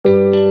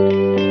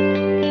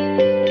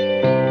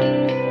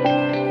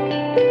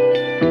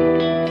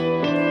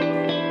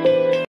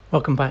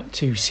Welcome back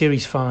to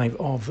Series 5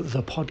 of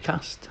the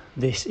podcast.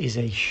 This is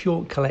a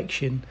short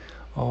collection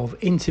of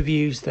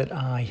interviews that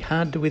I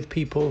had with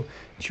people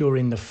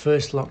during the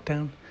first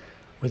lockdown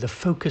with a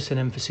focus and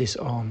emphasis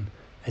on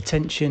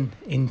attention,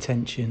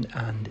 intention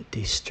and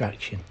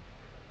distraction.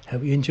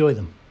 Hope you enjoy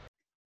them.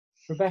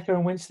 Rebecca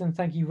and Winston,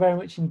 thank you very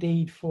much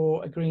indeed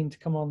for agreeing to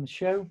come on the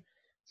show.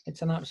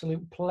 It's an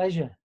absolute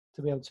pleasure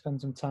to be able to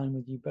spend some time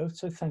with you both,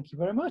 so thank you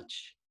very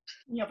much.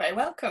 You're very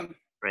welcome.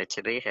 Great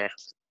to be here.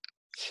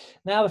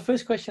 Now, the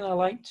first question I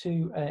like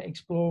to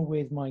explore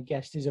with my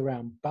guest is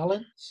around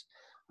balance.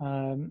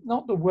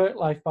 Not the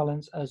work-life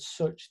balance as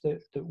such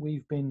that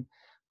we've been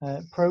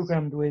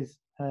programmed with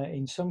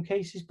in some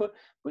cases, but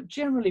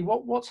generally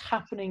what's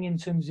happening in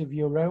terms of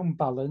your own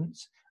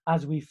balance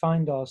as we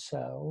find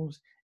ourselves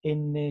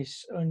in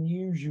this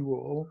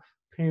unusual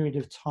period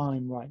of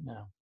time right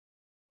now.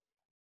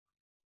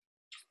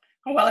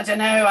 Well, I don't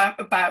know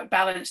about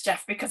balance,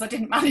 Jeff, because I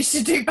didn't manage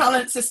to do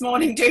balance this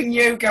morning doing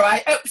yoga.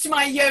 I upped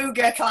my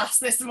yoga class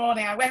this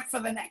morning. I went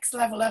for the next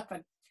level up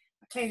and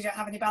I clearly don't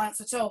have any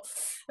balance at all.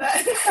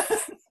 I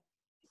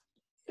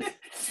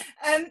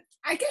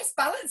guess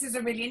balance is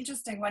a really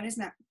interesting one,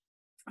 isn't it?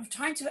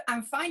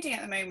 I'm finding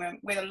at the moment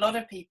with a lot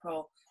of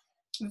people,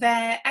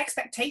 their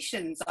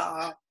expectations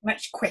are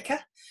much quicker,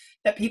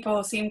 that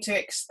people seem to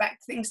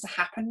expect things to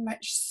happen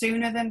much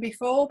sooner than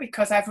before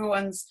because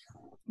everyone's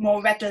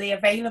more readily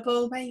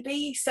available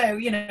maybe. So,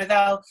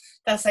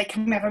 they'll say,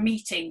 can we have a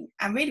meeting?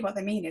 And really what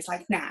they mean is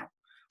like now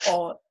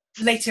or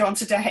later on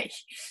today.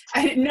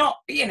 And not,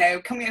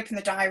 can we open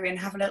the diary and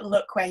have a little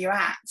look where you're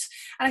at?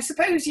 And I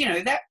suppose,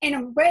 that in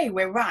a way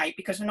we're right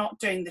because we're not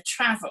doing the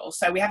travel.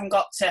 So we haven't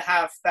got to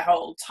have the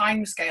whole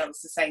time scales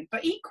the same.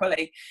 But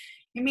equally,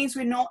 it means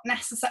we're not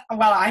necessarily,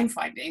 well, I'm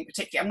finding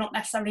particularly, I'm not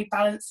necessarily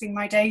balancing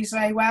my days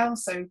very well.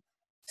 So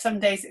some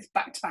days it's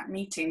back-to-back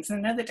meetings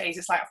and other days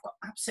it's like I've got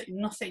absolutely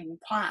nothing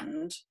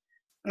planned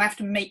and I have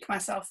to make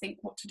myself think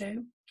what to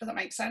do. Does that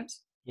make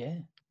sense? Yeah,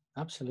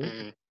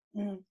 absolutely.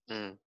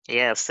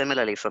 Yeah,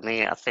 similarly for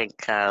me, I think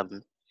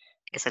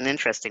it's an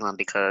interesting one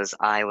because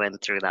I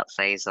went through that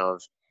phase of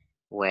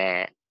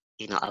where,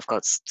 I've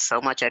got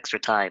so much extra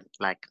time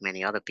like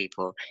many other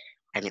people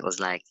and it was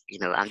like,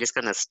 I'm just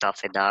going to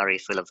stuff a diary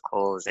full of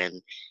calls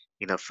and,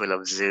 full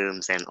of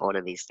Zooms and all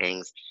of these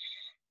things.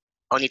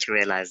 Only to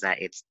realize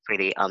that it's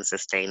pretty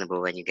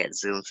unsustainable when you get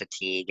Zoom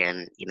fatigue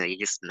and you're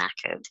just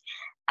knackered.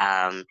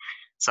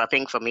 So I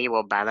think for me,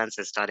 what balance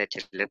has started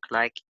to look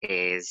like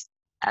is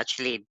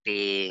actually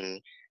being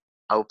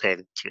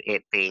open to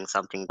it being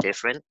something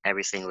different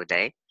every single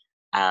day.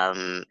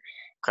 'Cause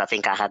I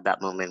think I had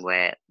that moment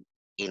where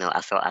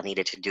I felt I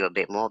needed to do a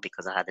bit more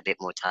because I had a bit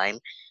more time.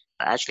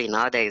 But actually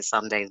nowadays,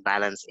 some days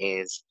balance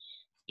is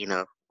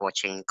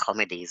watching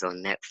comedies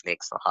on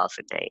Netflix for half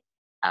a day.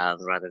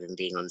 Rather than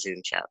being on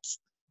Zoom chats.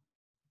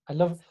 I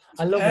love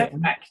it.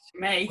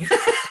 Me.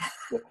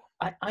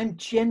 I'm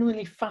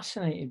genuinely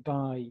fascinated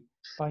by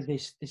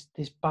this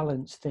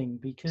balance thing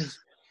because,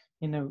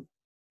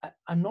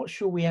 I'm not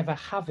sure we ever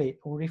have it,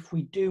 or if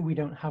we do, we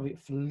don't have it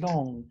for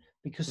long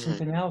because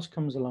something else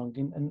comes along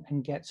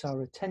and gets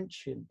our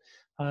attention.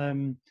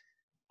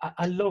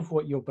 I love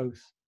what you're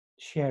both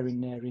sharing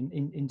there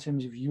in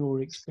terms of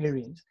your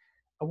experience.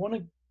 I want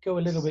to go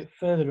a little bit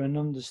further and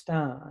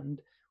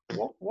understand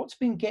what's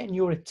been getting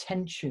your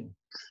attention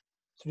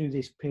through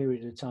this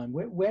period of time.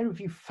 Where have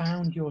you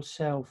found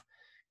yourself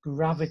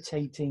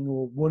gravitating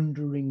or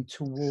wandering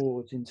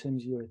towards in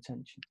terms of your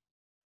attention?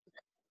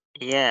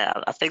 Yeah,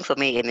 I think for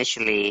me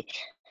initially,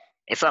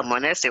 if I'm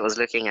honest, it was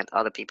looking at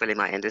other people in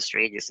my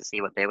industry just to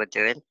see what they were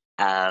doing.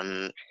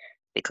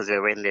 Because we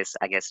were in this,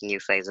 I guess, new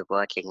phase of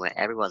working where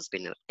everyone's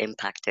been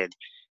impacted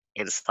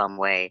in some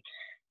way.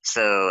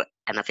 So,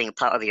 and I think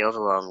part of the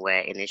overwhelm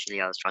where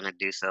initially I was trying to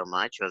do so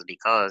much was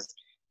because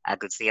I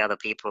could see other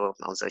people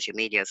on social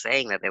media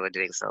saying that they were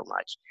doing so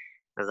much.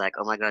 I was like,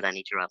 oh my God, I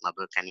need to write my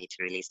book. I need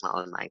to release my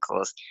online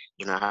course,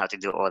 how to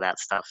do all that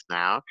stuff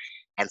now.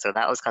 And so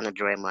that was kind of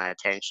drawing my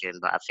attention.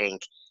 But I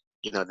think,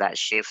 that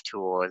shift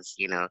towards,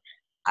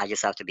 I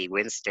just have to be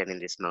Winston in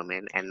this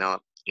moment and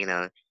not,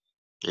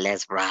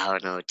 Les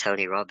Brown or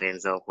Tony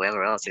Robbins or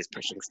whoever else is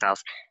pushing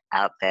stuff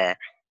out there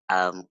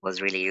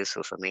was really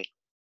useful for me.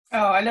 Oh,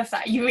 I love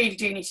that. You really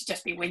do need to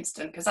just be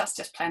Winston because that's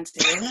just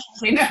plenty, isn't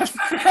it? Enough.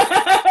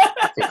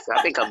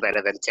 I think I'm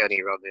better than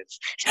Tony Robbins.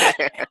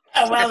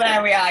 Oh, well,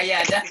 there we are.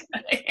 Yeah,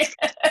 definitely.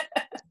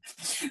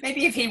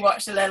 Maybe if he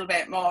watched a little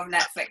bit more of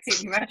Netflix,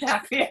 he'd be much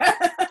happier.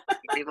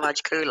 He'd be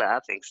much cooler, I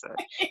think so.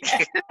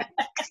 Yeah.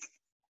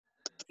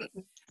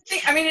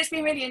 I mean, it's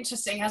been really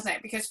interesting, hasn't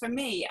it? Because for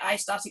me, I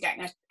started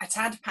getting a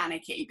tad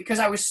panicky because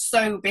I was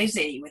so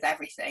busy with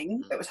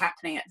everything that was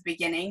happening at the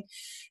beginning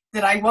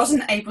that I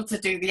wasn't able to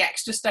do the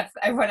extra stuff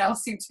that everyone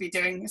else seemed to be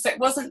doing. So it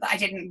wasn't that I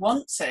didn't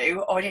want to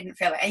or I didn't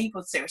feel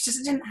able to. It's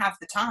just I didn't have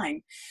the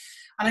time.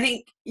 And I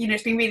think,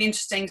 it's been really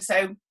interesting.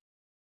 So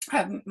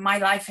my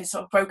life is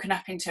sort of broken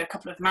up into a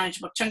couple of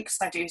manageable chunks.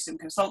 I do some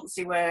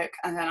consultancy work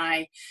and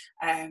then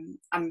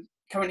I'm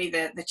currently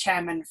the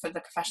chairman for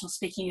the Professional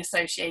Speaking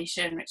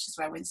Association, which is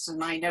where Winston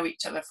and I know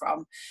each other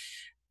from.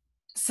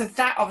 so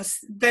that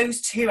obviously,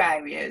 those two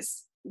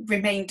areas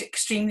remained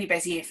extremely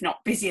busy, if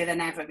not busier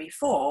than ever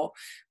before,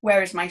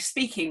 whereas my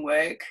speaking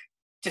work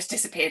just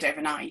disappeared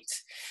overnight.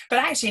 But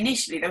actually,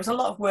 initially, there was a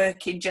lot of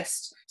work in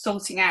just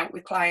sorting out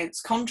with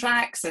clients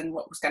contracts and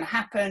what was going to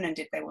happen, and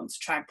did they want to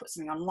try and put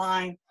something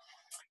online.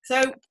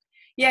 So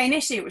yeah,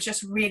 initially it was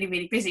just really,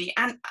 really busy,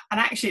 and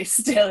actually it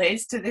still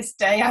is to this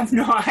day. I've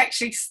not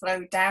actually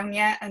slowed down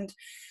yet. And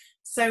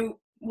so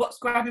what's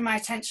grabbing my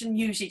attention?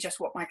 Usually just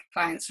what my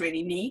clients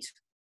really need.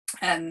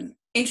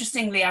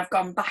 Interestingly, I've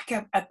gone back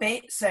a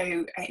bit.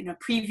 So in a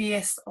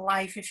previous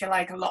life, if you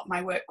like, a lot of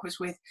my work was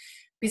with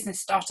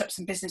business startups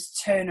and business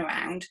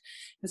turnaround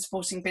and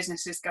supporting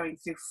businesses going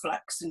through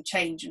flux and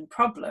change and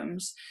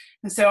problems.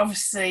 And so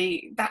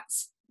obviously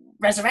that's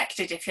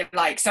resurrected, if you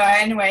like. So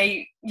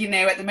anyway, you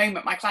know, at the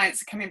moment my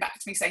clients are coming back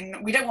to me saying,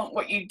 we don't want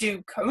what you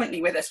do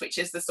currently with us, which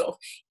is the sort of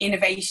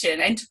innovation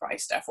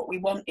enterprise stuff. What we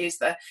want is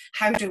the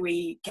how do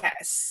we get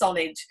a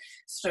solid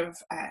sort of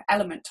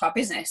element to our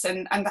business,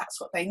 and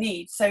that's what they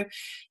need. So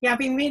yeah, I've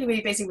been really,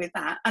 really busy with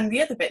that. And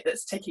the other bit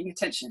that's taking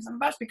attention is I'm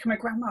about to become a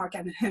grandma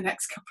again in the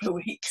next couple of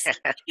weeks.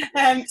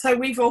 So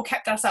we've all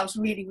kept ourselves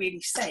really,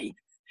 really safe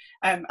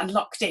and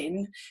locked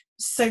in,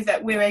 so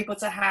that we're able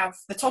to have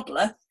the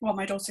toddler while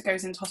my daughter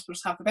goes into hospital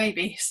to have the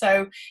baby.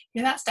 So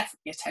yeah, that's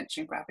definitely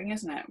attention grabbing,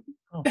 isn't it?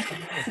 Oh,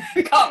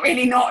 we can't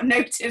really not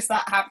notice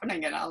that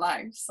happening in our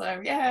lives.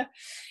 So yeah,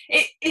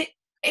 it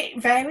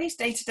varies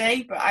day to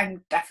day, but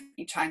I'm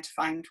definitely trying to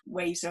find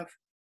ways of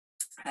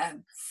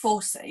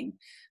forcing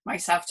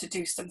myself to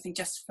do something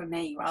just for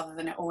me, rather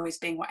than it always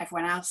being what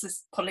everyone else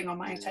is pulling on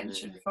my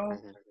attention for.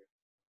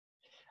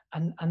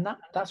 And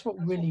that's what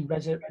really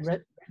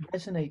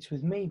resonates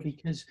with me,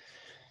 because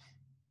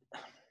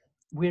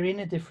we're in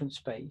a different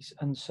space,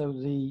 and so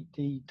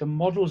the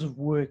models of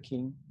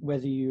working,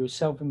 whether you're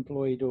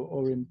self-employed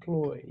or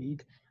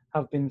employed,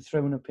 have been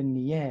thrown up in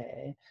the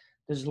air.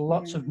 There's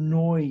lots of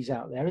noise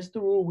out there, as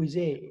there always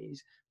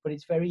is, but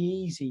it's very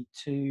easy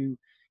to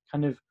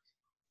kind of,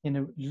 you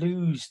know,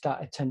 lose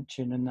that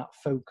attention and that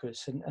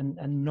focus,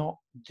 and not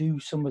do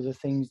some of the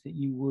things that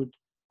you would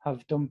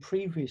have done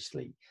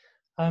previously.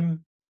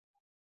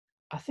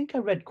 I think I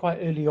read quite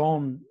early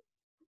on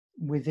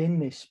within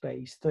this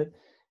space that,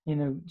 you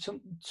know,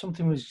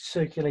 something was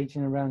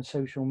circulating around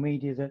social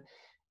media that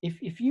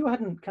if you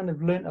hadn't kind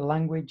of learnt a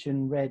language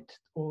and read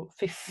or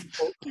 50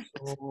 books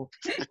or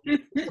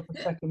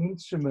a second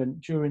instrument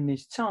during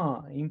this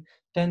time,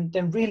 then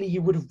really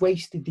you would have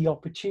wasted the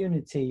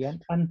opportunity.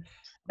 And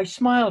I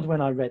smiled when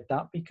I read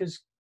that,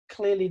 because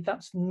clearly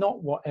that's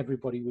not what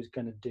everybody was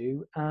going to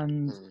do.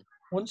 And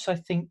once I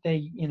think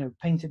they, you know,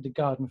 painted the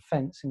garden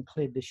fence and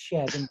cleared the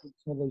shed and did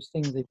some of those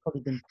things they've probably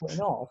been putting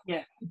off,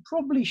 yeah, it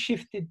probably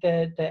shifted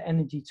their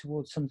energy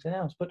towards something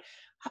else. But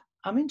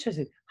I'm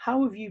interested,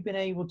 how have you been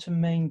able to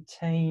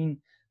maintain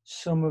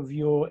some of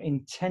your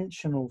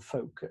intentional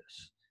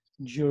focus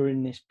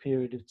during this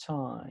period of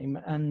time,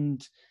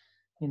 and,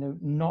 you know,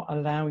 not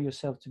allow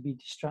yourself to be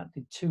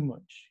distracted too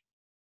much?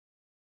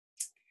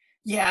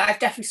 Yeah, I've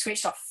definitely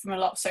switched off from a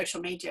lot of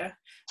social media.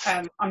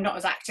 I'm not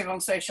as active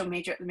on social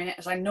media at the minute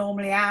as I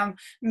normally am,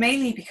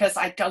 mainly because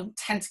I don't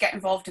tend to get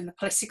involved in the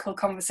political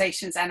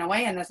conversations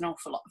anyway, and there's an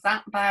awful lot of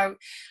that about.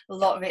 A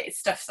lot of it is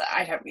stuff that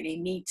I don't really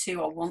need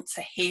to or want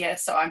to hear,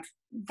 so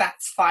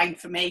that's fine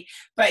for me.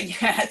 But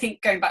yeah, I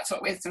think going back to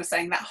what Wisdom was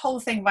saying, that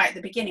whole thing right at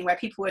the beginning where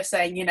people were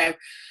saying, you know,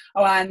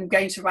 oh, I'm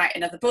going to write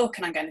another book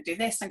and I'm going to do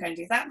this, I'm going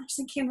to do that. And I was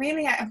thinking,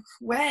 really,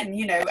 when,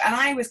 you know, and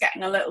I was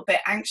getting a little bit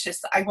anxious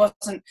that I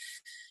wasn't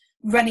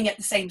running at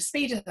the same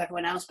speed as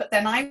everyone else, but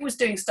then I was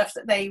doing stuff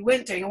that they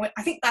weren't doing. And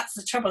I think that's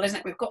the trouble, isn't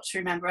it? We've got to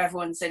remember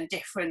everyone's in a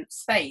different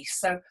space.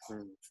 So,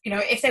 you know,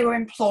 if they were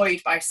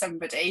employed by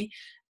somebody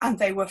and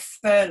they were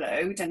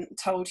furloughed and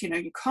told, you know,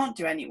 you can't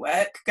do any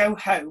work, go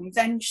home,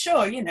 then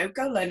sure, you know,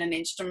 go learn an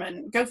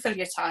instrument, go fill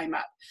your time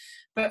up.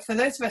 But for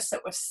those of us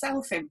that were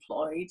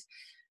self-employed,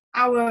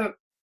 our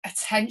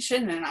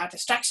attention and our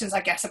distractions,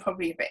 I guess, are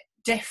probably a bit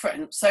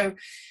different. So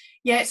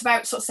yeah, it's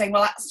about sort of saying,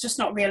 well, that's just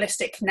not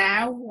realistic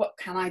now. What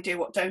can I do?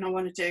 What don't I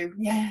want to do?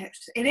 Yeah,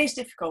 it is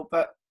difficult,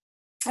 but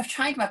I've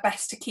tried my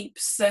best to keep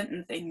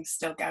certain things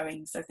still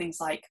going. So things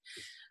like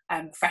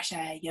fresh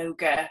air,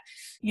 yoga,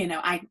 you know,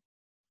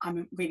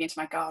 I'm really into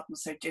my garden,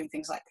 so doing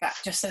things like that,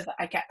 just so that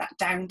I get that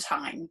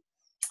downtime.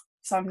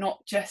 So I'm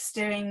not just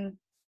doing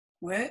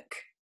work,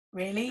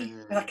 really.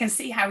 Because I can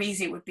see how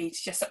easy it would be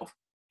to just sort of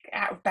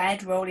get out of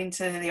bed, roll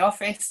into the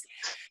office,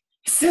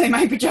 still in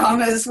my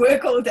pajamas,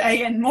 work all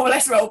day, and more or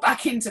less roll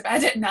back into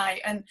bed at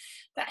night. And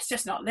that's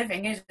just not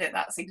living, is it?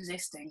 That's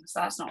existing.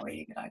 So that's not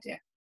really a good idea.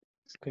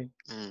 Okay.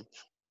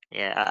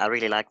 Yeah, I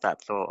really like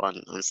that thought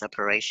on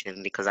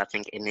separation, because I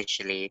think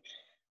initially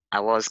I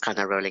was kind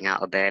of rolling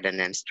out of bed and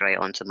then straight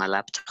onto my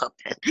laptop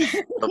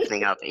and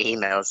opening up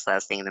emails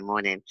first thing in the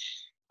morning,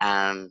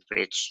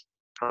 which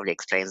probably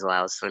explains why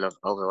I was full of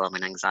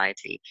overwhelming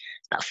anxiety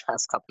that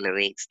first couple of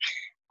weeks.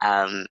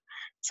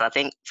 So I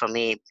think for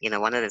me, you know,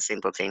 one of the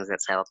simple things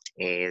that's helped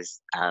is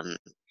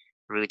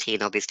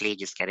routine, obviously,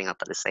 just getting up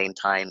at the same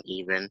time,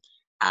 even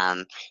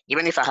Um,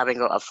 Even if I haven't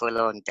got a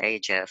full-on day,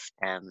 Jeff,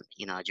 I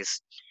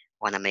just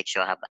want to make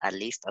sure I have at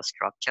least a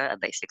structure, a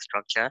basic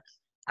structure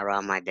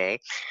around my day.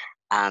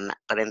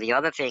 But then the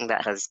other thing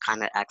that has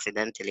kind of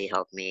accidentally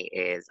helped me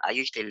is I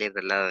usually live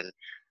alone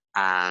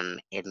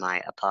in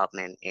my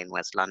apartment in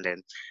West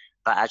London.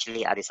 But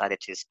actually, I decided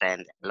to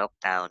spend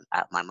lockdown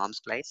at my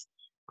mom's place,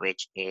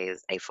 which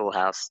is a full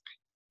house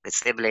with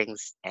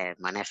siblings and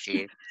my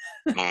nephew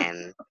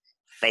and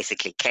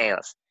basically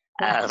chaos.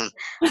 Um,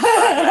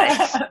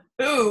 but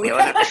Ooh. the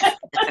only,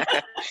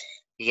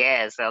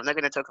 yeah, so I'm not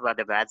going to talk about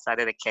the bad side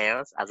of the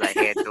chaos as I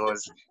hear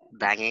doors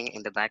banging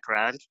in the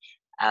background.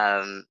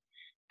 Um,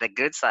 the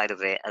good side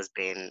of it has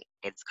been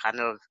it's kind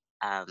of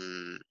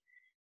um,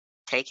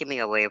 taking me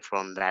away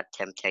from that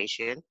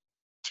temptation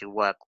to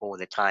work all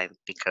the time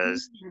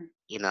because,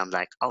 Mhm. I'm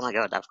like, oh my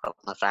God, I've got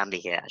my family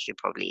here. I should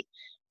probably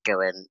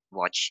go and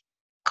watch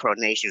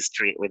Coronation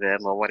Street with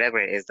them or whatever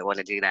it is they want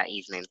to do that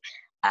evening.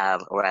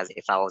 Whereas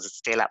if I was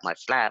still at my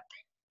flat,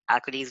 I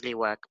could easily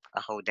work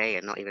a whole day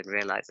and not even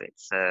realize it.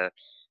 So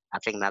I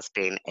think that's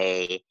been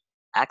a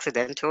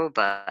accidental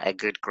but a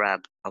good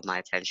grab of my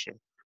attention.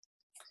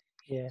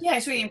 Yeah. Yeah,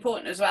 it's really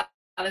important as well,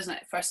 isn't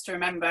it, for us to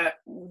remember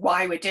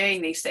why we're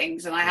doing these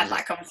things. And I had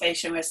that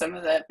conversation with some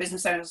of the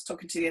business owners I was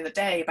talking to the other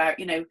day about,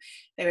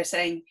 they were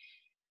saying,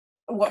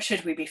 what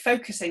should we be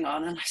focusing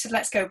on? And I said,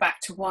 let's go back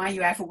to why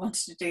you ever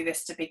wanted to do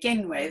this to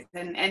begin with.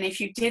 And if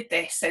you did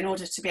this in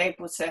order to be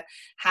able to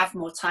have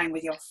more time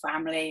with your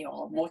family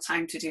or more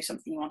time to do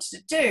something you wanted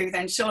to do,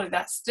 then surely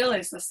that still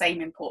is the same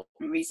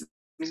important reason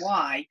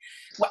why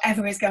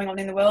whatever is going on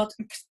in the world,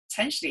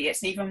 potentially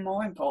it's even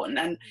more important.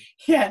 And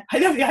yeah, I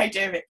love the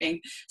idea of it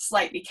being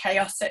slightly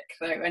chaotic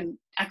though, and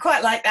I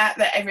quite like that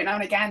every now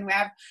and again we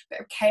have a bit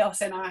of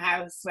chaos in our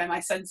house where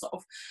my son sort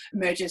of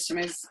emerges from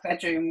his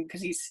bedroom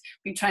because he's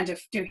been trying to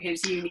do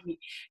his uni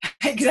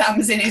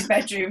exams in his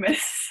bedroom, and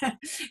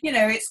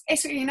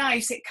it's really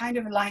nice. It kind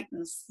of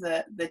lightens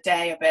the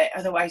day a bit,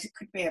 otherwise it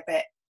could be a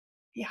bit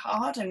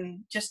hard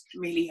and just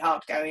really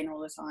hard going all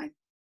the time.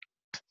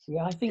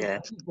 Yeah, I think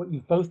what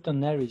you've both done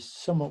there is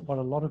somewhat what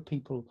a lot of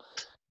people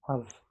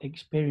have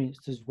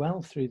experienced as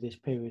well through this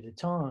period of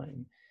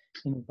time.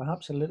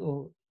 Perhaps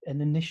an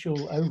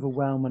initial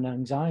overwhelm and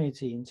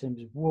anxiety in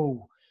terms of,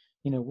 whoa,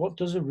 what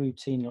does a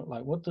routine look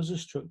like? What does a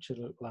structure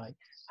look like?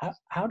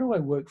 How do I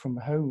work from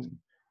home?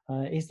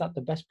 Is that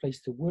the best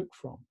place to work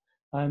from?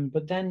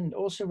 But then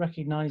also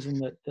recognizing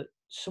that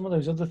some of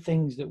those other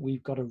things that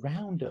we've got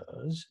around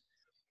us,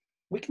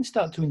 we can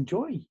start to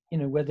enjoy,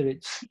 whether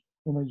it's,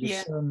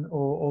 your son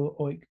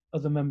or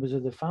other members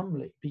of the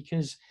family,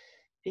 because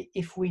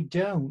if we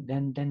don't,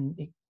 then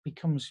it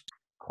becomes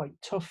quite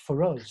tough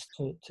for us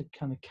to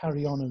kind of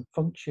carry on and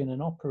function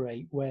and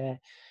operate where,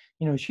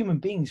 as human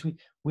beings,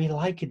 we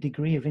like a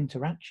degree of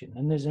interaction,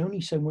 and there's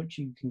only so much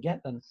you can get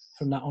then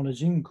from that on a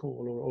Zoom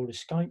call or a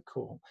Skype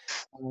call.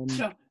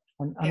 Sure.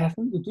 And I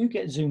think we do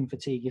get Zoom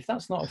fatigue. If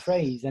that's not a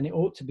phrase, then it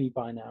ought to be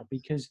by now,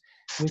 because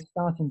we're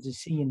starting to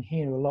see and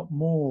hear a lot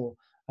more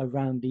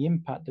around the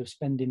impact of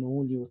spending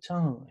all your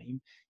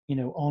time,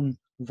 on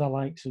the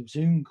likes of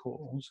Zoom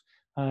calls.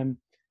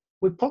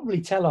 We'd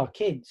probably tell our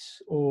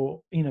kids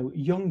or,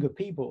 younger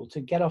people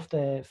to get off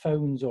their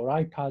phones or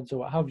iPads or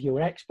what have you,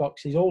 or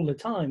Xboxes all the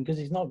time, because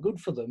it's not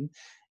good for them.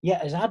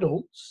 Yet as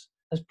adults,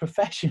 as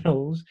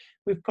professionals,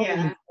 we've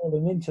probably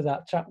fallen into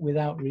that trap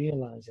without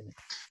realizing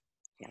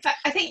it.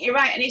 I think you're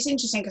right, and it's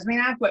interesting because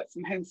I've worked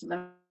from home for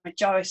the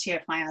majority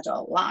of my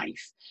adult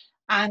life,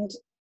 and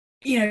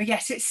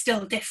yes, it's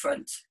still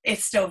different.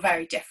 It's still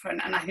very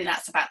different, and I think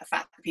that's about the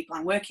fact that people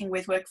I'm working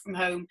with work from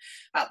home,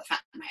 about the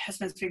fact that my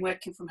husband's been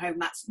working from home.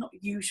 That's not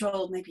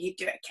usual. Maybe he'd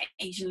do it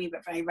occasionally,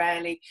 but very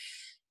rarely.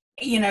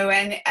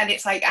 And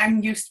it's like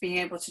I'm used to being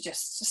able to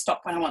just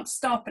stop when I want to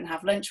stop and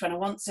have lunch when I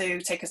want to,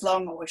 take as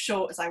long or as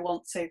short as I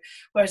want to.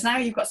 Whereas now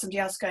you've got somebody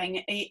else going,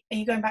 are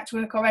you going back to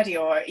work already?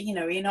 Or,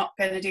 you're not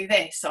going to do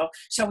this? Or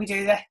shall we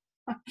do that?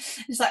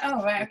 It's like,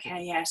 oh, right,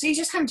 okay, yeah. So you're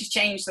just having to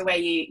change the way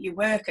you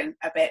work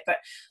a bit. But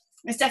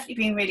it's definitely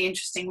been really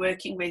interesting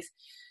working with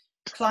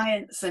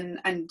clients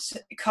and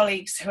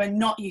colleagues who are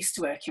not used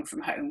to working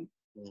from home.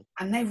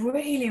 And they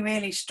really,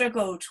 really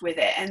struggled with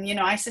it. And,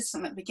 I said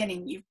something at the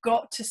beginning, you've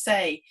got to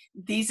say,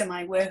 these are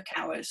my work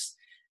hours,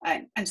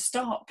 and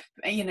stop.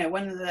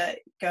 One of the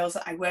girls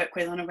that I work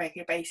with on a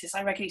regular basis,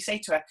 I regularly say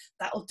to her,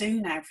 that'll do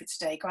now for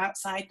today. Go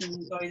outside and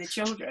enjoy the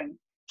children,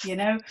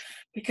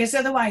 because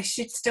otherwise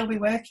she'd still be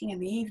working in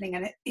the evening,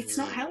 and it's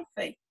not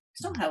healthy.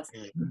 It's not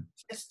healthy.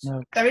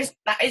 No.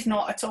 That is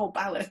not at all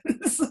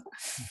balance.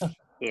 No,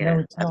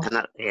 it's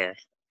not.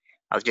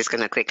 I was just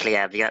going to quickly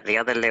add the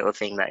other little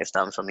thing that it's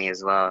done for me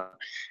as well,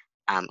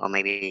 or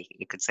maybe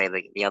you could say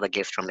the other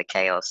gift from the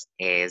chaos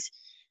is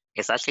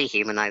it's actually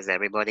humanized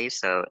everybody,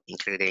 so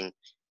including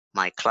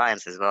my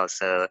clients as well.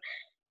 So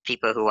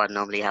people who would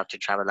normally have to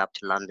travel up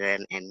to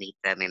London and meet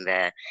them in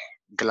their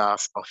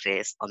glass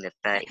office on the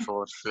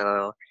 34th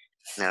floor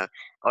you know,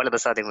 all of a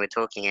sudden we're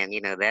talking and,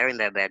 they're in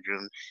their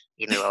bedroom,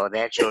 or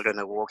their children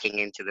are walking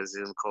into the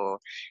Zoom call,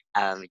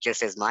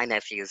 just as my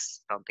nephew's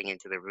stomping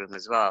into the room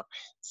as well.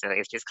 So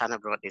it's just kind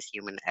of brought this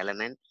human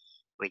element,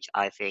 which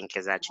I think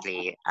has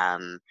actually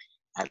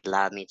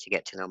allowed me to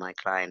get to know my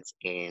clients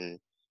in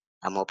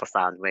a more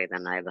profound way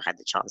than I ever had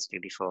the chance to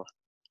before.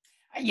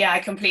 Yeah, I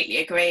completely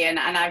agree. And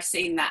I've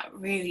seen that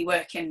really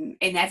work in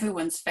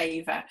everyone's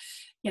favour.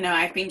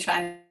 I've been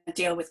trying to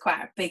deal with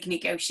quite a big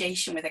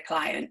negotiation with a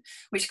client,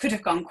 which could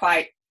have gone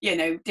quite,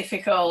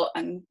 difficult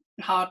and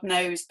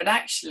hard-nosed, but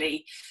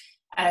actually,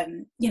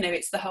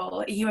 it's the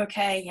whole, are you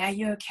okay? Yeah,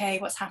 you okay?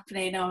 What's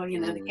happening? Oh,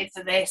 the kids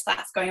are this,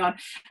 that's going on.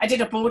 I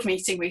did a board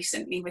meeting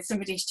recently with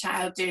somebody's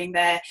child doing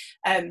their,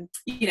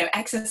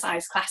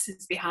 exercise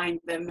classes behind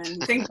them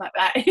and things like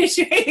that. It's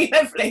really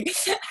lovely.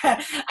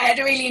 I had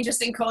a really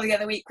interesting call the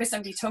other week with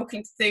somebody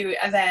talking through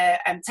their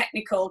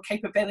technical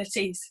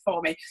capabilities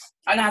for me.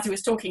 And as he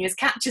was talking, his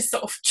cat just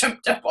sort of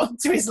jumped up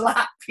onto his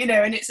lap,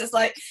 and it's just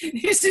like,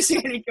 this is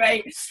really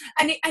great.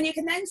 And you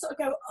can then sort of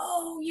go,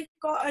 oh, you've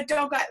got a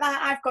dog like that,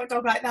 I've got a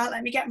dog like that,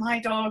 let me get my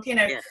dog,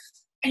 Yeah.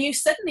 And you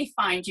suddenly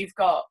find you've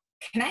got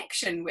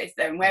connection with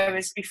them,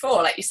 whereas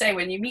before, like you say,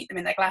 when you meet them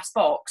in their glass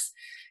box,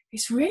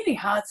 it's really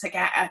hard to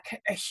get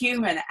a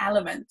human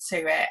element to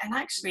it. And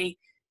actually,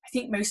 I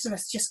think most of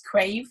us just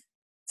crave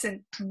to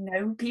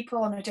know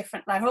people on a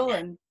different level,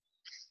 and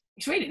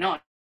it's really nice.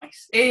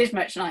 It is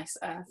much nicer,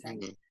 I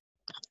think.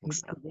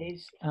 It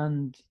is,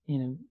 and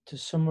to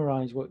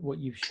summarize what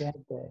you've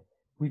shared there,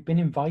 we've been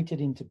invited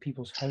into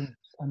people's homes,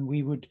 and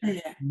we would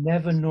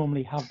never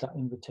normally have that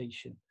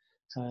invitation.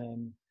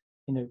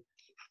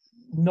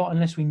 Not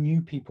unless we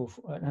knew people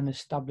and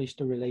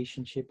established a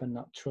relationship and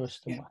that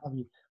trust and what have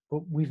you.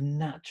 But we've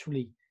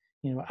naturally,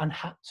 and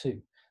had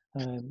to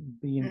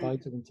be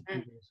invited into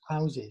people's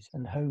houses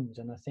and homes,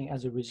 and I think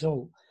as a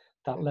result,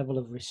 that level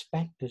of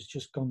respect has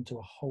just gone to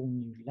a whole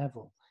new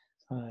level.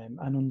 And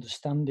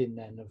understanding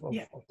then of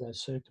their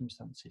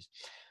circumstances.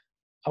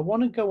 I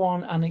want to go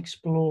on and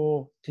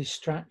explore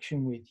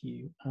distraction with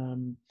you,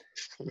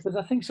 because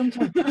I think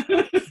sometimes I'm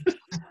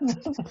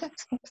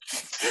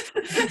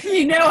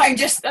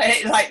just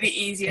like the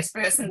easiest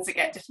person to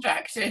get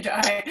distracted,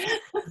 right?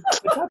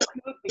 That's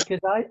good, because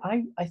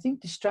I think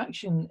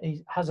distraction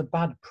has a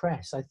bad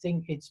press. I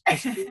think it's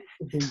perceived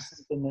to be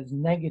something that's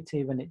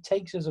negative, and it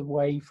takes us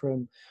away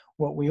from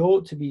what we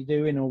ought to be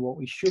doing, or what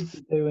we should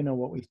be doing, or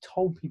what we've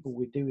told people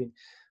we're doing.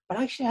 But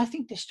actually, I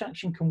think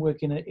distraction can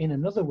work in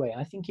another way.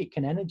 I think it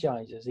can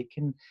energize us. It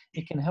can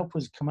help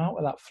us come out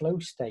of that flow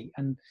state,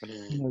 and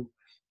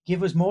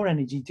give us more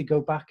energy to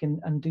go back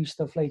and do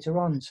stuff later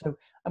on. So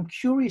I'm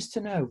curious to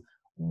know,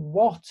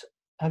 what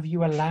have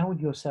you allowed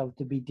yourself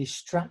to be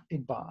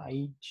distracted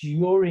by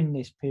during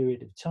this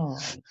period of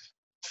time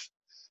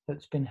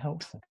that's been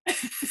helpful?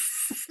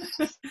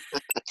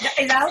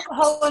 Is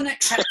alcohol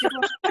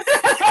unacceptable?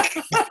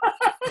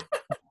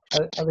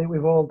 I think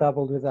we've all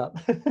dabbled with that.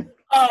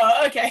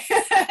 Oh, okay.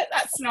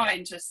 That's not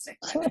interesting.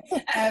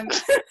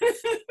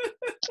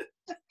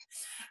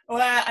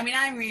 Well,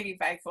 I'm really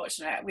very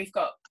fortunate. We've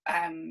got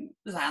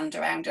land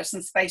around us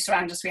and space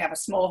around us. We have a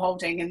small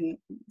holding in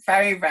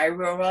very, very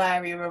rural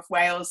area of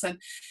Wales. And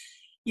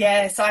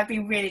so I've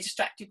been really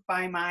distracted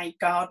by my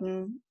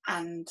garden.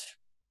 And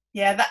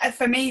that,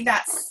 for me,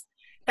 that's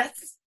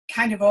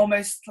kind of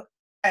almost...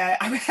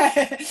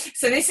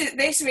 so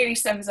this really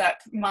sums up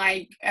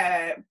my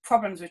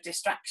problems with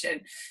distraction.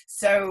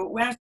 So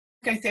when I was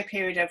going through a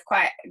period of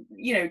quite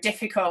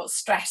difficult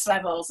stress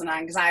levels and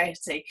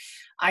anxiety,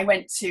 I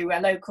went to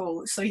a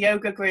local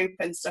yoga group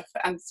and stuff,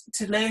 and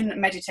to learn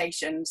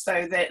meditation.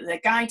 So the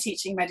guy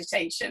teaching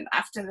meditation,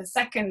 after the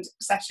second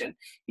session,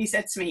 he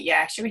said to me,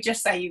 should we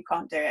just say you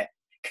can't do it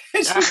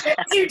because you get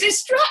too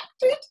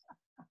distracted?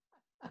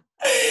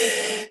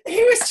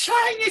 He was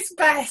trying his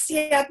best.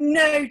 He had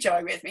no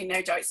joy with me,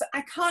 no joy. So I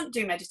can't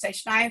do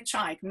meditation. I have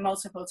tried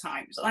multiple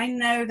times. I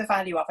know the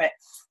value of it.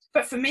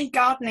 But for me,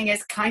 gardening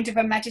is kind of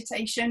a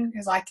meditation,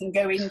 because I can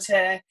go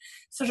into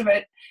sort of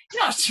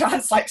not a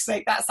trance-like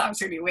state. That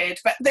sounds really weird.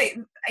 But,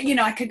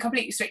 I can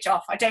completely switch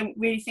off. I don't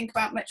really think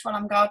about much while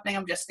I'm gardening.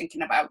 I'm just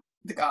thinking about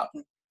the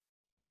garden.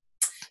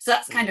 So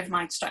that's kind of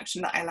my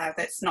distraction that I allow.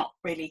 That's not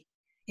really,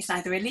 it's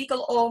neither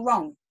illegal or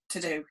wrong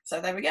to do.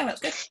 So there we go. That's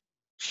good.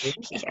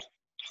 Yeah.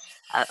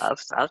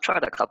 I've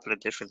tried a couple of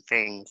different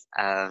things.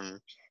 So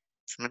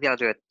maybe I'll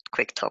do a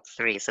quick top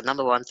 3. So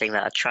number 1 thing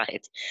that I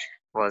tried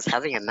was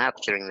having a nap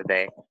during the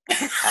day,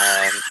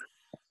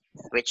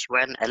 which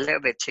went a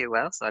little bit too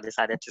well, so I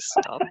decided to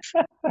stop.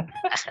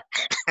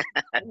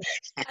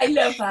 I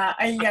love that.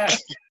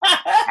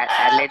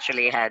 I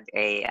literally had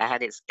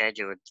it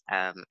scheduled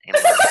in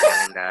my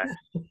calendar.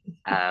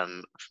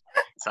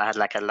 So I had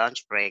like a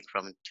lunch break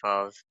from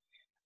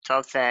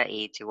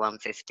 12:30 to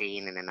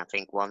 1:15, and then I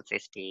think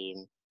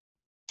 1:15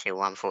 till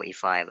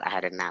 1:45 I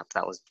had a nap.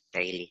 That was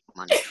daily,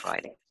 Monday to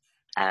Friday.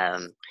 A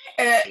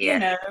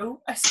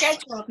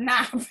scheduled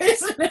nap,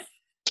 isn't it?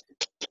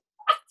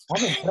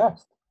 I'm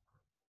impressed.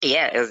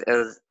 Yeah, it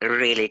was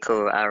really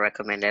cool. I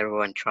recommend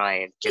everyone try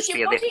it. Did Just your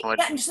be a bit body? more.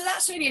 Yeah, so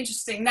that's really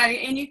interesting. Now,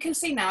 and you can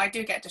see now, I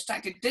do get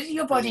distracted. Does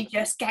your Mm, body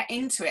just get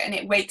into it and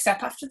it wakes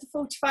up after the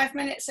 45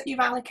 minutes that you've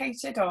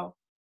allocated, or?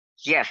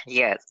 yeah,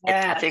 yeah. I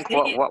Yeah, think see,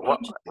 it's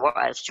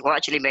interesting. what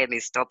actually made me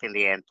stop in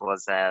the end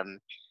was I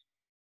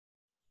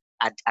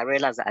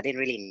realized that I didn't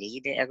really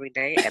need it every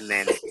day, and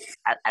then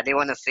I didn't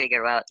want to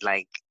figure out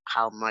like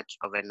how much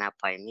of a nap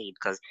I need,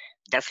 because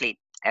definitely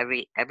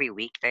every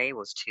weekday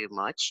was too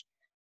much.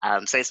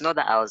 So it's not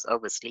that I was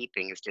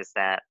oversleeping; it's just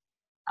that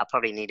I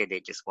probably needed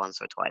it just once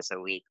or twice a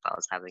week, but I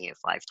was having it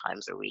 5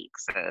 times a week.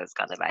 So it's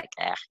kind of like,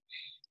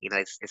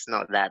 it's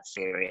not that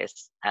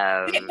serious.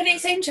 But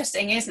it's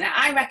interesting, isn't it?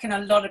 I reckon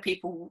a lot of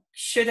people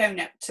should own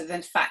up to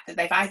the fact that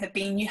they've either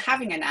been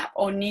having a nap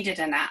or needed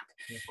a nap,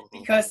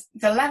 because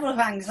the level of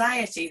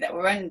anxiety that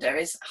we're under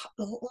is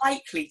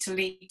likely to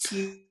lead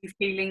to you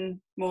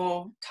feeling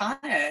more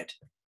tired.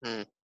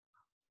 Mm,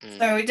 mm.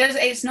 So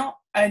it's not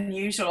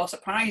unusual or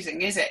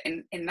surprising, is it,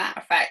 in that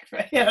effect?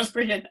 But yeah, that's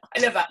brilliant. I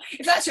love that.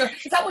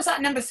 Was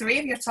that number 3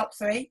 of your top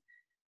 3?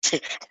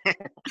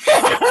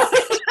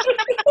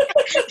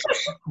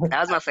 That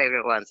was my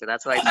favorite one, so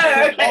that's why it's Oh,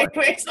 number okay, 1.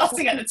 we're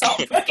starting at the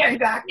top. Okay,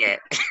 back. Yeah.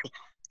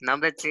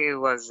 Number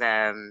 2 was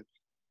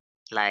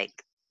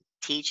like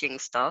teaching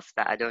stuff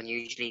that I don't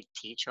usually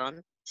teach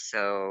on.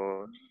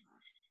 So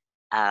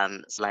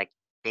it's like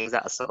things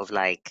that are sort of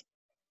like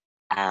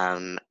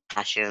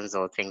passions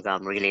or things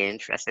I'm really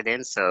interested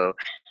in. So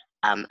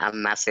I'm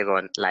massive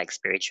on like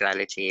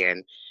spirituality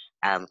and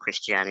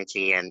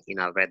Christianity, and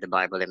I've read the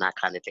Bible and that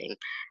kind of thing.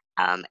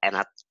 And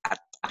I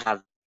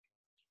have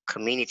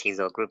communities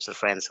or groups of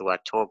friends who I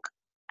talk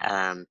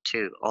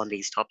to on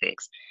these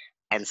topics.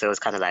 And so it's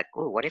kind of like,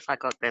 oh, what if I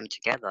got them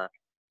together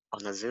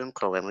on a Zoom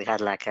call and we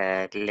had like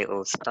a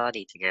little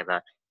study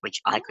together,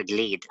 which I could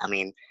lead? I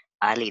mean,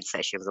 I lead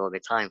sessions all the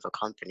time for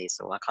companies,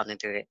 so why can't I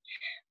do it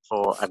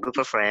for a group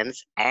of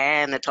friends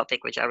and a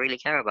topic which I really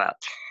care about?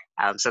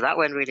 So that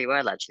went really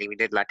well, actually. We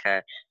did like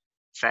a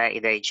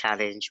 30-day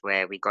challenge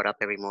where we got up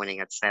every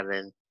morning at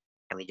 7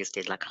 and we just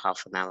did like a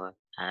half an hour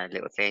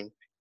little thing.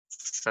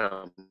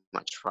 So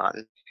much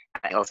fun.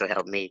 It also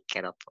helped me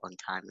get up on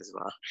time as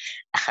well.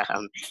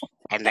 Um,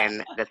 and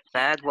then the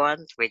third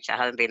one, which I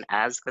haven't been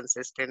as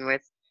consistent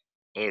with,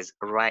 is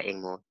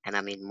writing more. And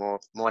I mean more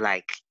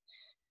like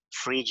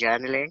free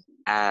journaling.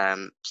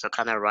 So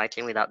kind of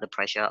writing without the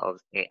pressure of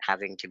it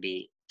having to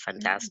be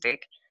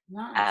fantastic.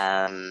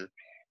 Nice. Um,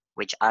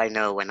 which I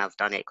know when I've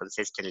done it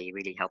consistently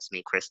really helps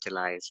me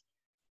crystallize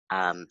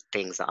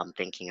things that I'm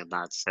thinking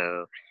about.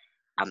 So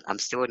I'm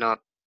still not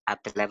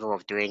at the level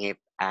of doing it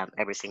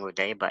every single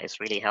day, but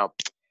it's really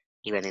helped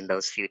even in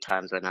those few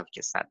times when I've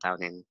just sat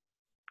down and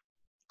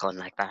gone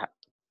like that.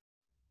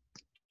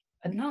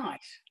 And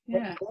Nice. they're,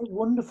 Yeah. they're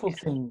wonderful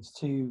things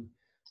to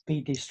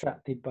be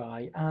distracted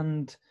by.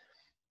 And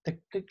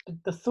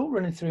the thought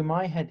running through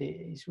my head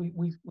is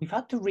we've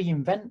had to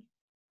reinvent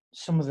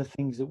some of the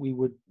things that we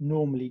would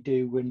normally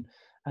do,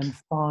 and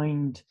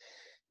find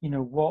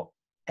what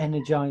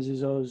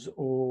energizes us,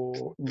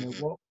 or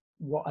Mhm.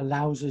 what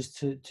allows us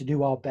to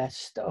do our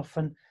best stuff.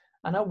 And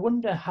I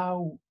wonder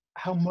how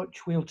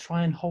much we'll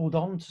try and hold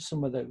on to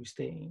some of those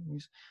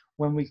things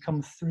when we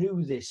come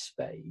through this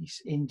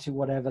space into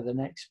whatever the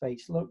next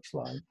space looks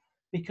like,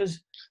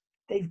 because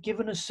they've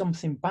given us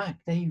something back.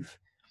 And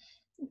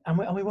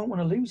we won't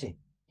want to lose it.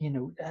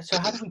 So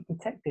how do we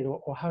protect it,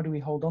 or how do we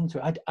hold on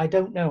to it? I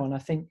don't know, and I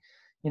think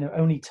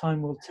only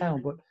time will tell.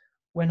 But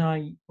when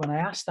I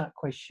ask that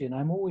question,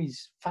 I'm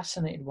always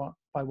fascinated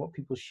by what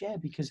people share,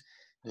 because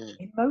Mm.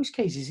 in most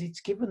cases it's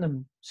given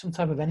them some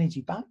type of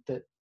energy back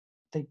that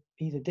they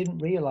either didn't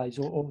realize,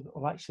 or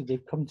actually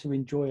they've come to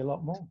enjoy a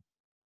lot more.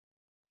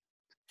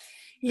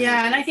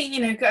 Yeah, and I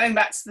think, going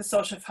back to the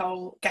sort of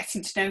whole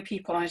getting to know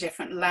people on a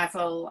different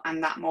level,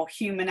 and that more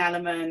human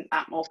element,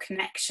 that more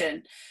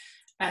connection,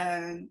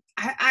 and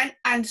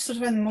sort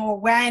of a more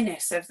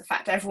awareness of the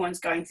fact everyone's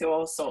going through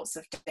all sorts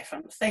of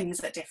different things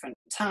at different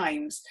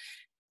times.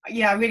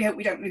 Yeah, I really hope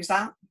we don't lose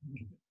that.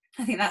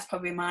 I think that's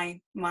probably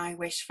my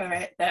wish for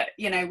it, that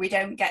we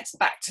don't get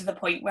back to the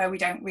point where we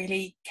don't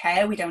really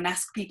care. We don't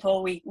ask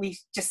people. We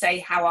just say,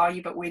 how are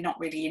you, but we're not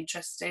really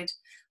interested.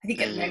 I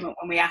think at the moment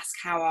when we ask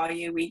how are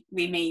you, we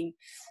mean,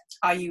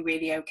 are you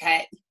really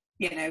okay?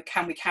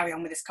 Can we carry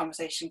on with this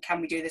conversation?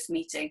 Can we do this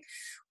meeting?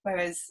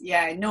 Whereas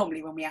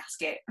normally when we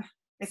ask it,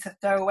 it's a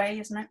throwaway,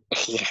 isn't it?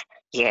 Yeah,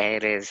 yeah,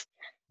 it is.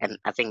 And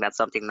I think that's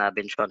something that I've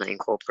been trying to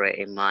incorporate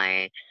in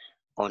my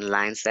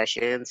online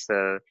sessions.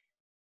 So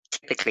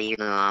typically,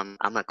 I'm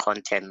a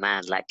content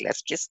man. Like,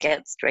 let's just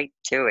get straight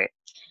to it.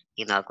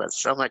 I've got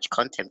so much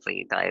content for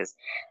you guys.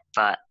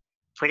 But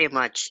pretty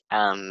much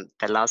the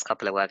last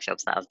couple of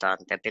workshops that I've done,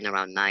 they've been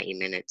around 90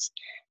 minutes.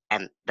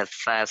 And the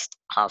first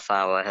half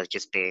hour has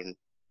just been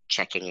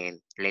checking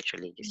in,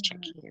 literally just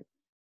checking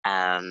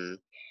in.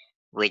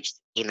 Which,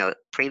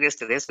 previous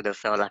to this would have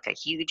felt like a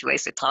huge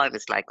waste of time.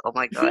 It's like, oh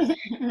my God,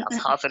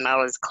 that's half an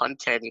hour's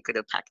content you could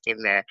have packed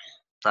in there.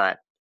 But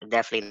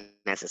definitely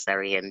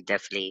necessary, and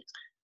definitely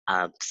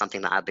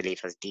something that I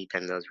believe has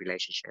deepened those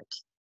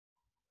relationships.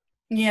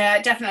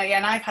 Yeah, definitely.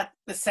 And I've had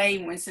the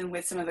same with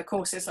some of the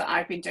courses that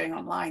I've been doing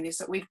online, is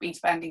that we've been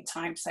spending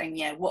time saying,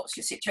 yeah, what's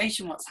your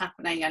situation, what's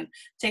happening? And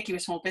particularly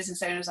with small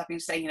business owners, I've been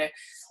saying,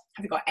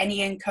 have you got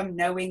any income,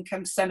 no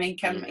income, some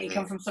income,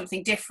 income from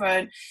something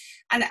different?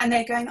 And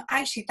they're going,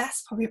 actually,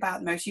 that's probably about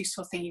the most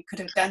useful thing you could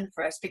have done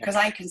for us, because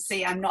I can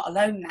see I'm not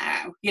alone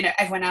now.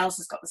 Everyone else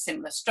has got the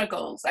similar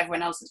struggles.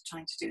 Everyone else is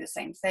trying to do the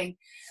same thing,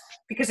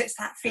 because it's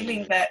that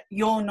feeling that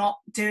you're not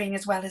doing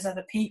as well as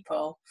other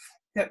people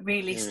that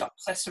really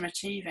stops us from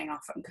achieving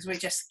often, because we're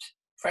just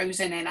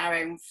frozen in our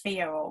own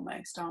fear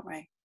almost, aren't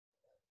we?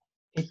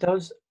 It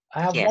does.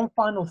 I have one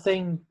final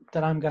thing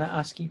that I'm going to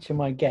ask each of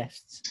my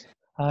guests.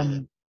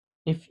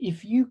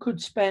 If you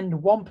could spend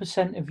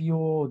 1% of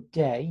your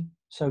day,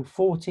 so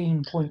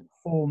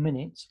 14.4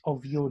 minutes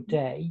of your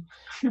day,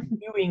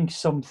 doing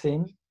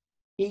something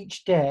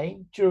each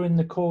day during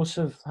the course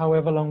of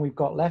however long we've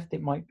got left,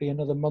 it might be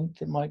another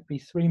month, it might be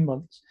 3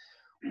 months,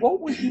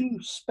 what would you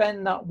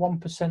spend that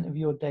 1% of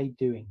your day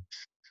doing?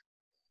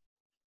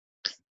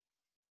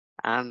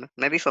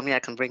 Maybe for me, I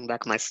can bring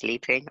back my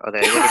sleeping, although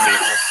it wouldn't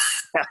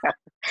be.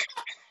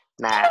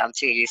 Nah, I'm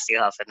too used to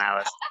half an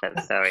hour.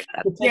 Sorry.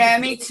 Yeah,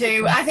 me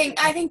too. I think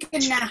a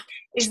nap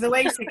is the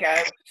way to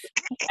go.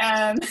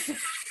 I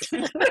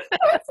love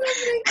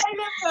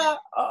that.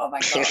 Oh my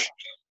god.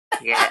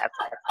 Yeah,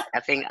 I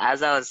think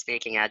as I was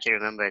speaking, I actually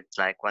remembered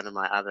like one of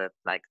my other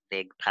like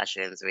big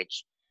passions,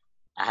 which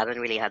I haven't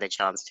really had a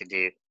chance to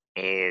do,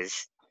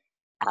 is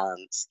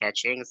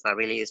sketching. So I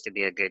really used to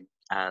be a good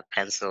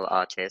pencil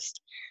artist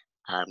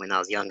when I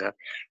was younger,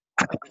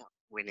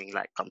 winning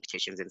like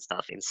competitions and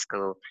stuff in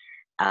school.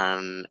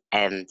 And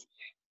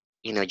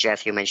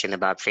Jeff, you mentioned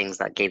about things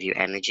that gave you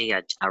energy.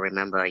 I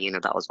remember,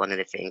 that was one of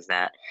the things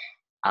that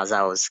as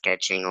I was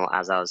sketching or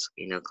as I was,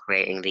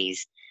 creating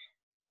these,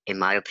 in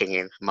my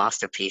opinion,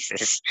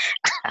 masterpieces,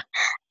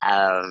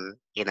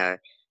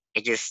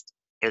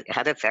 it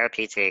had a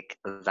therapeutic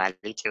value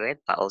to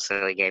it, but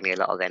also it gave me a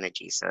lot of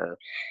energy. So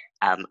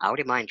I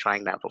wouldn't mind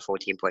trying that for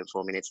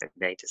 14.4 minutes a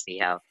day to see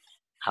how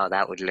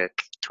that would look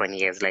 20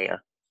 years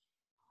later.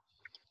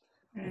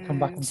 Come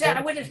back and so I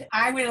would have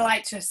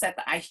liked to have said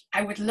that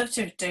I would love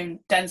to have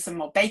done some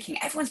more baking.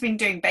 Everyone's been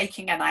doing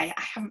baking, and I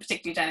haven't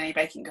particularly done any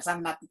baking because I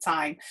haven't had the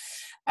time,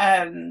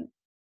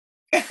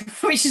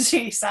 which is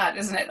really sad,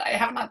 isn't it? I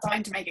haven't had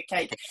time to make a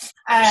cake,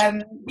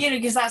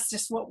 because that's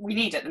just what we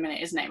need at the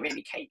minute, isn't it?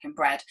 Really, cake and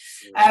bread.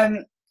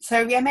 So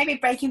yeah, maybe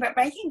baking, but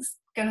baking's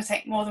going to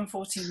take more than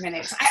 14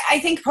 minutes. I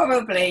think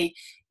probably,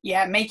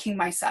 making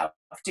myself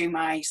do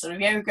my sort of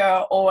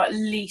yoga, or at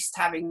least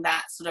having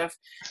that sort of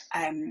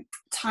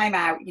time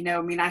out.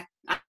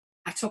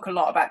 I talk a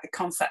lot about the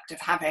concept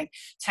of having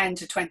 10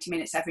 to 20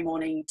 minutes every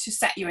morning to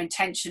set your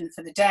intention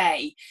for the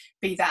day,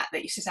 be that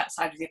you sit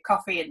outside with your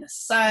coffee in the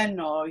sun,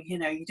 or you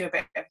do a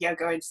bit of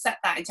yoga and set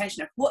that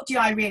intention of what do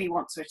I really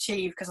want to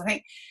achieve, because I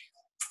think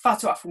far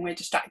too often we're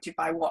distracted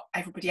by what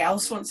everybody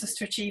else wants us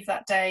to achieve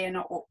that day and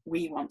not what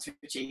we want to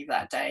achieve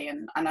that day.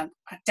 And I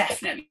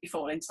definitely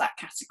fall into that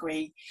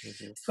category.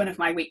 It's one of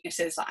my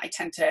weaknesses, that I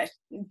tend to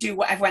do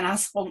what everyone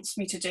else wants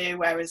me to do,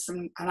 whereas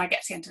and I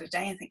get to the end of the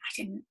day and think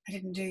I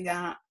didn't do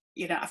that.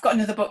 I've got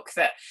another book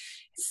that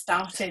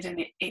started,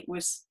 and it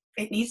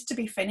needs to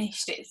be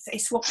finished.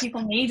 It's what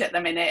people need at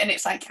the minute, and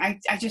it's like I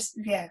just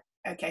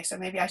okay, so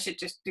maybe I should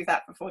just do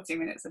that for 40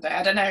 minutes a day.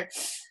 I don't know.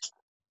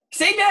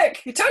 See,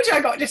 Nick, I told you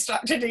I got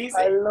distracted easy.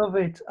 I love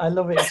it.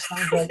 It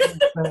sounds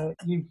like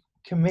you've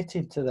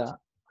committed to that,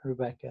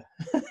 Rebecca.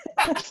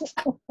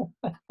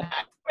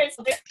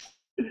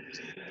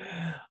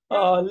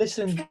 Oh,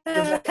 listen,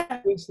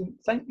 Rebecca,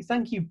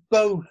 thank you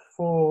both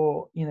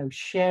for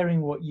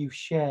sharing what you've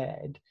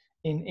shared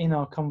in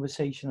our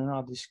conversation and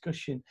our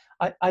discussion.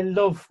 I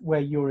love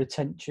where your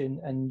attention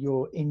and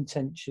your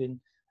intention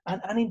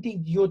and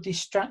indeed your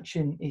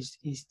distraction is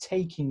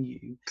taking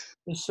you.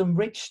 There's some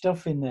rich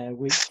stuff in there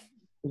which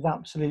is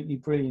absolutely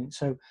brilliant.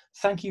 So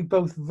thank you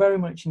both very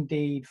much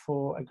indeed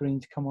for agreeing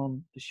to come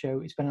on the show.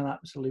 It's been an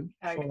absolute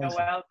pleasure. You're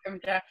welcome,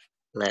 Jeff.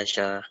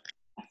 Pleasure.